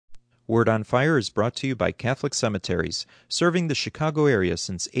Word on Fire is brought to you by Catholic Cemeteries, serving the Chicago area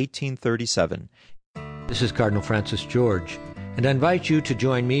since 1837. This is Cardinal Francis George, and I invite you to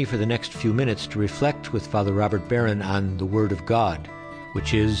join me for the next few minutes to reflect with Father Robert Barron on the Word of God,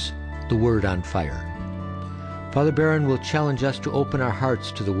 which is the Word on Fire. Father Barron will challenge us to open our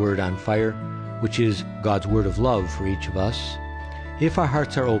hearts to the Word on Fire, which is God's word of love for each of us. If our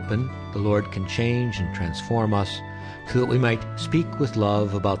hearts are open, the Lord can change and transform us so that we might speak with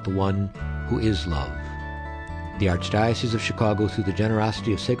love about the one who is love. The Archdiocese of Chicago, through the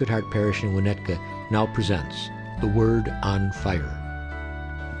generosity of Sacred Heart Parish in Winnetka, now presents the Word on Fire.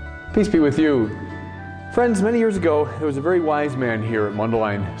 Peace be with you. Friends, many years ago, there was a very wise man here at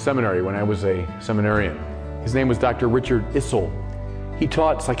Mundelein Seminary when I was a seminarian. His name was Dr. Richard Issel. He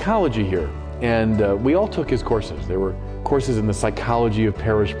taught psychology here, and we all took his courses. There were courses in the psychology of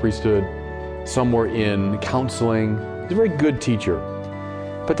parish priesthood, some were in counseling. He was a very good teacher.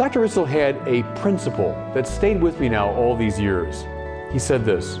 But Dr. Issel had a principle that stayed with me now all these years. He said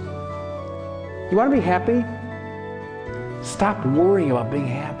this: you want to be happy? Stop worrying about being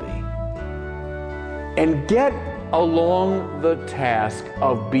happy. And get along the task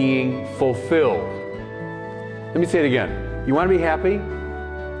of being fulfilled. Let me say it again. You want to be happy?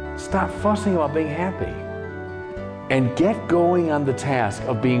 Stop fussing about being happy. And get going on the task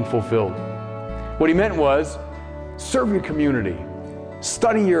of being fulfilled. What he meant was, serve your community,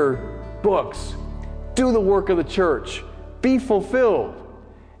 study your books, do the work of the church, be fulfilled,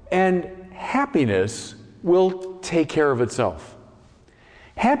 and happiness will take care of itself.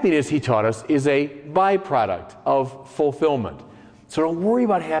 Happiness, he taught us, is a byproduct of fulfillment. So don't worry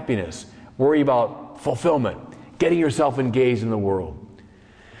about happiness, worry about fulfillment, getting yourself engaged in the world.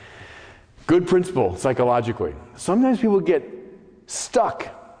 Good principle psychologically. Sometimes people get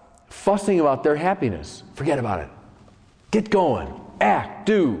stuck fussing about their happiness. Forget about it. Get going. Act,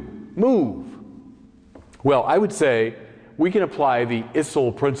 do, move. Well, I would say we can apply the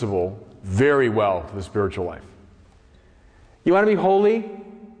Issel principle very well to the spiritual life. You want to be holy?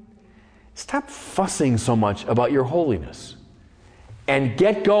 Stop fussing so much about your holiness and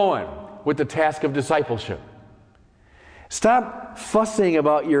get going with the task of discipleship. Stop fussing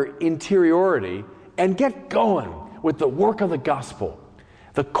about your interiority and get going with the work of the gospel,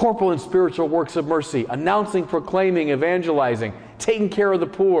 the corporal and spiritual works of mercy, announcing, proclaiming, evangelizing, taking care of the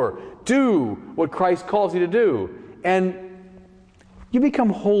poor. Do what Christ calls you to do, and you become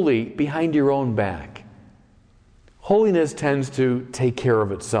holy behind your own back. Holiness tends to take care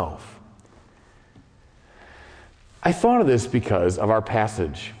of itself. I thought of this because of our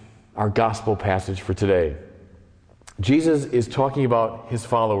passage, our gospel passage for today. Jesus is talking about his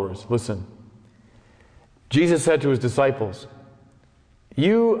followers. Listen. Jesus said to his disciples,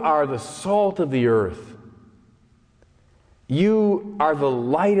 "You are the salt of the earth. You are the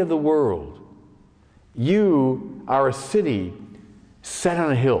light of the world. You are a city set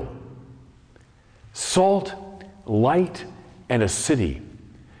on a hill." Salt, light, and a city.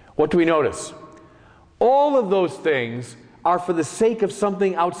 What do we notice? All of those things are for the sake of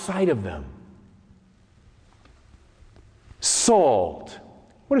something outside of them. Salt.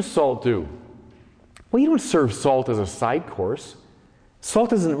 What does salt do? Well, you don't serve salt as a side course.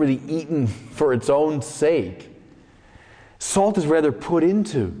 Salt isn't really eaten for its own sake. Salt is rather put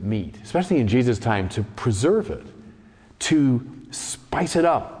into meat, especially in Jesus' time, to preserve it, to spice it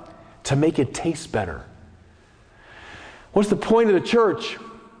up, to make it taste better. What's the point of the church?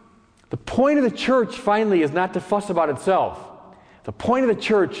 The point of the church, finally, is not to fuss about itself. The point of the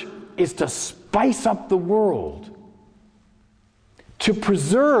church is to spice up the world, to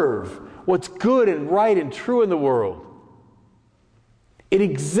preserve what's good and right and true in the world. It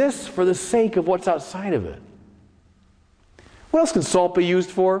exists for the sake of what's outside of it. What else can salt be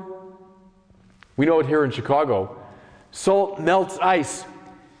used for? We know it here in Chicago. Salt melts ice.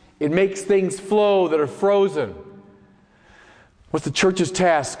 It makes things flow that are frozen. What's the church's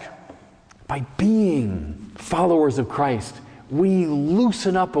task? By being followers of Christ, we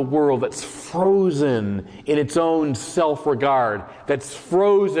loosen up a world that's frozen in its own self-regard, that's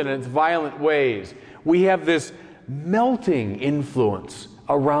frozen in its violent ways. We have this melting influence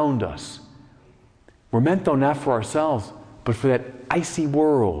around us. We're meant, though, not for ourselves, but for that icy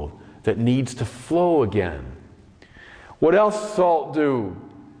world that needs to flow again. What else does salt do?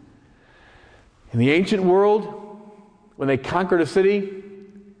 In the ancient world, when they conquered a city,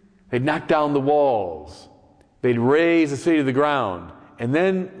 they'd knock down the walls. They'd raise the city to the ground. And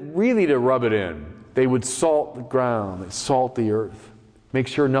then, really to rub it in, they would salt the ground, they'd salt the earth, make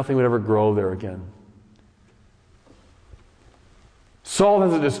sure nothing would ever grow there again. Salt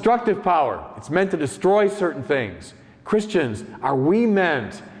has a destructive power. It's meant to destroy certain things. Christians, are we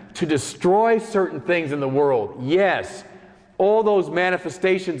meant to destroy certain things in the world. Yes, all those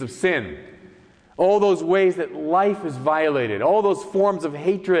manifestations of sin, all those ways that life is violated, all those forms of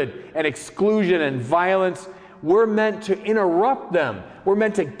hatred and exclusion and violence, we're meant to interrupt them. We're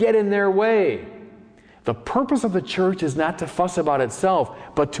meant to get in their way. The purpose of the church is not to fuss about itself,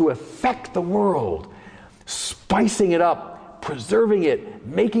 but to affect the world, spicing it up, preserving it,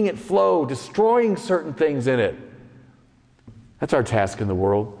 making it flow, destroying certain things in it. That's our task in the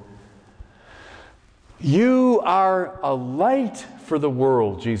world. You are a light for the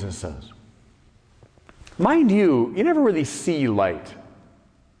world, Jesus says. Mind you, you never really see light.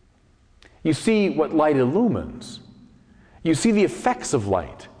 You see what light illumines. You see the effects of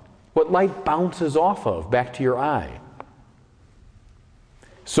light, what light bounces off of back to your eye.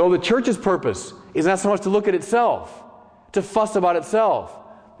 So the church's purpose is not so much to look at itself, to fuss about itself.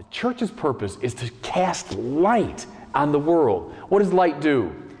 The church's purpose is to cast light on the world. What does light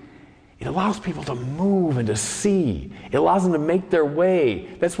do? It allows people to move and to see. It allows them to make their way.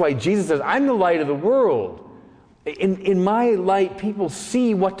 That's why Jesus says, I'm the light of the world. In my light, people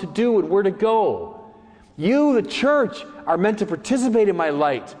see what to do and where to go. You, the church, are meant to participate in my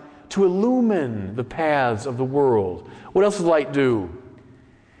light, to illumine the paths of the world. What else does light do?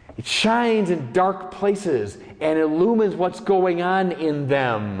 It shines in dark places and illumines what's going on in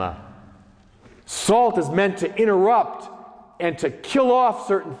them. Salt is meant to interrupt and to kill off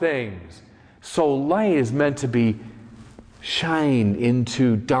certain things. So light is meant to be shined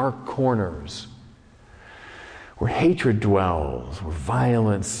into dark corners where hatred dwells, where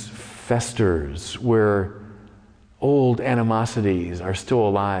violence festers, where old animosities are still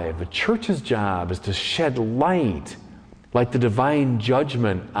alive. The church's job is to shed light, like the divine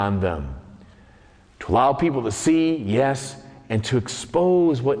judgment, on them. To allow people to see, yes, and to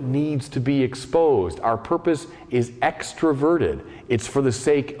expose what needs to be exposed. Our purpose is extroverted. It's for the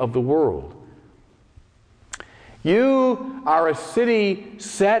sake of the world. You are a city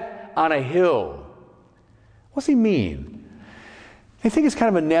set on a hill. What's he mean? I think it's kind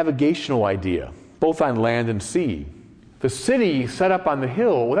of a navigational idea, both on land and sea. The city set up on the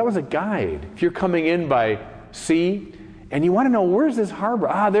hill, well, that was a guide. If you're coming in by sea and you want to know, where's this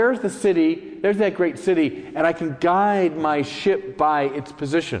harbor? There's the city, there's that great city, and I can guide my ship by its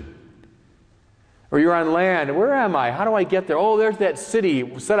position. Or you're on land, where am I? How do I get there? Oh, there's that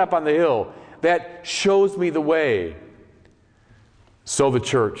city set up on the hill. That shows me the way. So the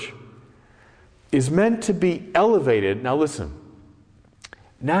church is meant to be elevated, now listen,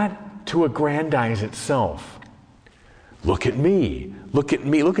 not to aggrandize itself. Look at me, look at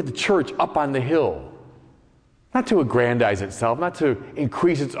me, look at the church up on the hill. Not to aggrandize itself, not to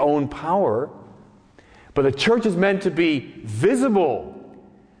increase its own power, but the church is meant to be visible,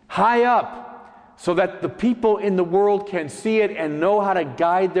 high up, so that the people in the world can see it and know how to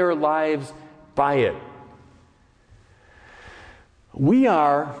guide their lives by it. We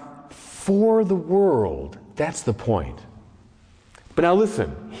are for the world. That's the point. But now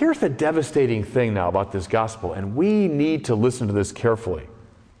listen, here's the devastating thing now about this gospel, and we need to listen to this carefully.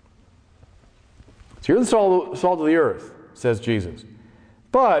 So you're the salt of the earth, says Jesus.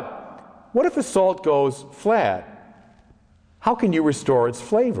 But what if the salt goes flat? How can you restore its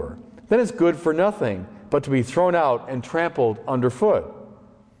flavor? Then it's good for nothing but to be thrown out and trampled underfoot.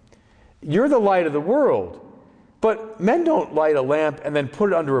 You're the light of the world, but men don't light a lamp and then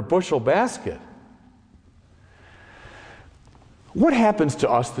put it under a bushel basket. What happens to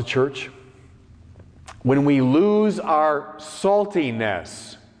us, the church, when we lose our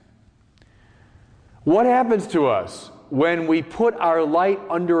saltiness? What happens to us when we put our light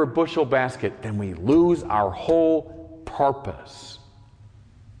under a bushel basket? Then we lose our whole purpose.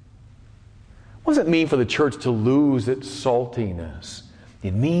 What does it mean for the church to lose its saltiness?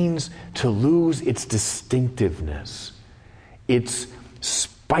 It means to lose its distinctiveness, its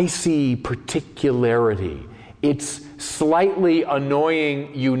spicy particularity, its slightly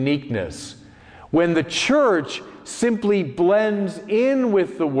annoying uniqueness. When the church simply blends in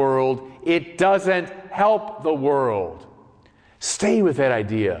with the world, it doesn't help the world. Stay with that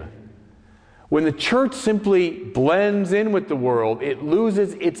idea. When the church simply blends in with the world, it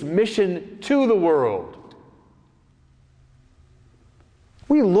loses its mission to the world.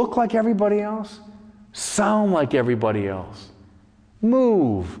 We look like everybody else, sound like everybody else,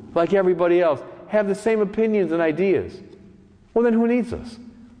 move like everybody else, have the same opinions and ideas. Well, then who needs us?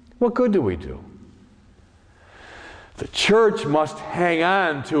 What good do we do? The church must hang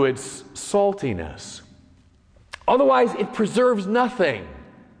on to its saltiness. Otherwise, it preserves nothing.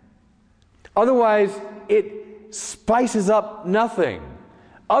 Otherwise, it spices up nothing.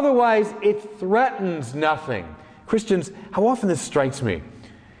 Otherwise, it threatens nothing. Christians, how often this strikes me.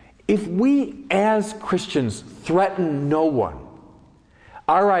 If we as Christians threaten no one,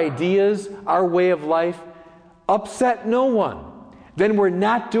 our ideas, our way of life, upset no one, then we're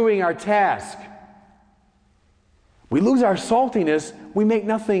not doing our task. We lose our saltiness, we make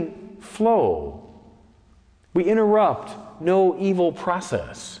nothing flow. We interrupt no evil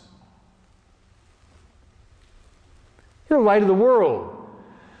process. You're the light of the world.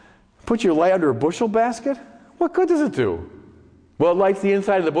 Put your light under a bushel basket? What good does it do? Well, it lights the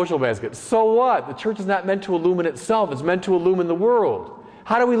inside of the bushel basket. So what? The church is not meant to illumine itself. It's meant to illumine the world.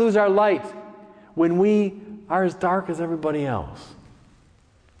 How do we lose our light? When we are as dark as everybody else.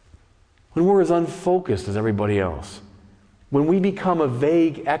 When we're as unfocused as everybody else. When we become a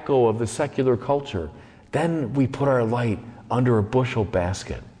vague echo of the secular culture, then we put our light under a bushel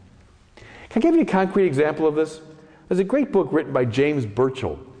basket. Can I give you a concrete example of this? There's a great book written by James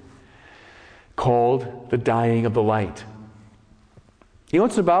Burchell called The Dying of the Light. You know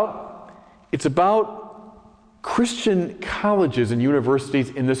what it's about? It's about Christian colleges and universities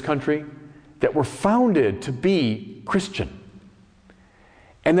in this country that were founded to be Christian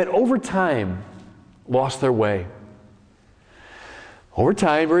and that over time lost their way. Over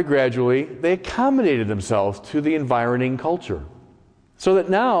time, very gradually, they accommodated themselves to the environing culture so that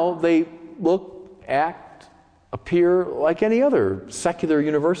now they look, act, appear like any other secular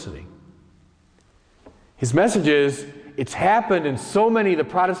university. His message is, it's happened in so many of the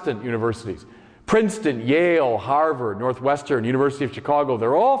Protestant universities. Princeton, Yale, Harvard, Northwestern, University of Chicago,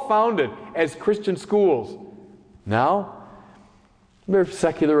 they're all founded as Christian schools. Now, they're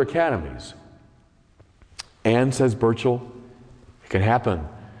secular academies. And, says Burchell, it can happen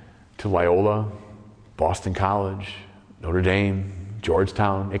to Loyola, Boston College, Notre Dame,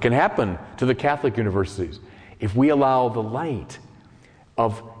 Georgetown. It can happen to the Catholic universities if we allow the light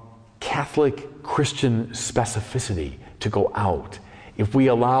of Catholic Christian specificity to go out, if we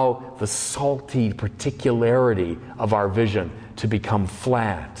allow the salty particularity of our vision to become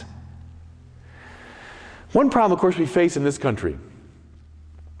flat. One problem, of course, we face in this country,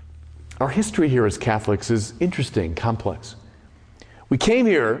 our history here as Catholics is interesting, complex. We came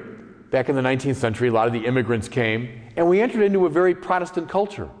here back in the 19th century, a lot of the immigrants came, and we entered into a very Protestant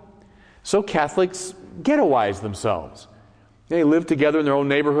culture. So Catholics ghettoized themselves. They lived together in their own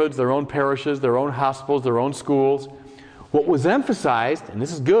neighborhoods, their own parishes, their own hospitals, their own schools. What was emphasized, and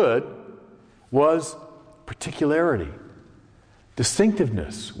this is good, was particularity,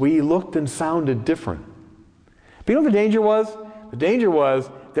 distinctiveness. We looked and sounded different. But you know what the danger was? The danger was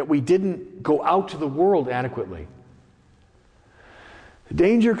that we didn't go out to the world adequately. The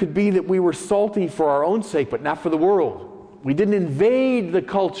danger could be that we were salty for our own sake, but not for the world. We didn't invade the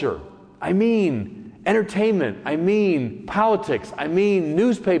culture. I mean entertainment, I mean politics, I mean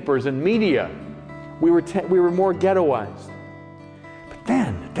newspapers and media. We were more ghettoized. But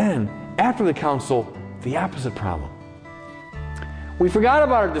then, after the council, the opposite problem. We forgot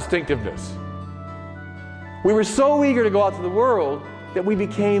about our distinctiveness. We were so eager to go out to the world that we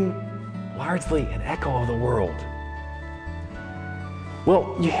became largely an echo of the world.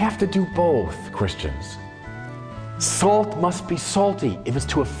 Well, you have to do both, Christians. Salt must be salty if it's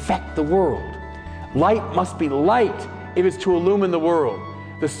to affect the world. Light must be light if it's to illumine the world.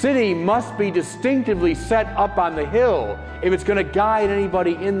 The city must be distinctively set up on the hill if it's going to guide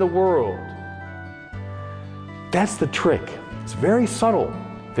anybody in the world. That's the trick. It's very subtle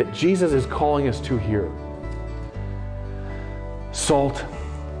that Jesus is calling us to here. Salt,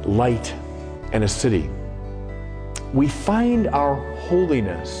 light, and a city. We find our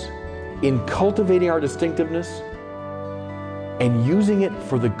holiness in cultivating our distinctiveness and using it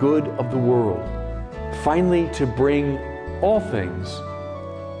for the good of the world. Finally, to bring all things,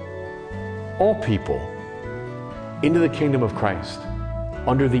 all people, into the kingdom of Christ,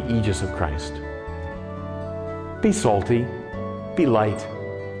 under the aegis of Christ. Be salty, be light,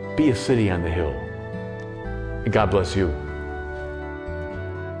 be a city on the hill. And God bless you.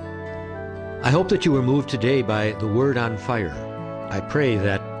 I hope that you were moved today by the Word on Fire. I pray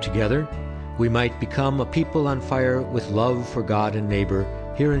that together we might become a people on fire with love for God and neighbor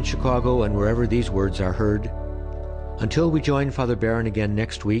here in Chicago and wherever these words are heard. Until we join Father Barron again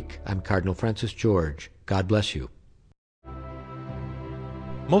next week, I'm Cardinal Francis George. God bless you.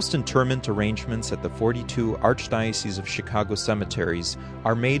 Most interment arrangements at the 42 Archdiocese of Chicago cemeteries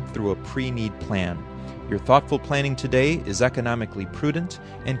are made through a pre-need plan. Your thoughtful planning today is economically prudent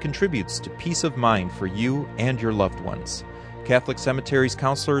and contributes to peace of mind for you and your loved ones. Catholic Cemeteries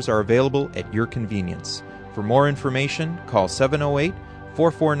counselors are available at your convenience. For more information, call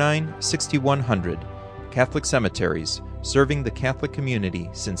 708-449-6100. Catholic Cemeteries, serving the Catholic community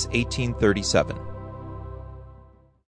since 1837.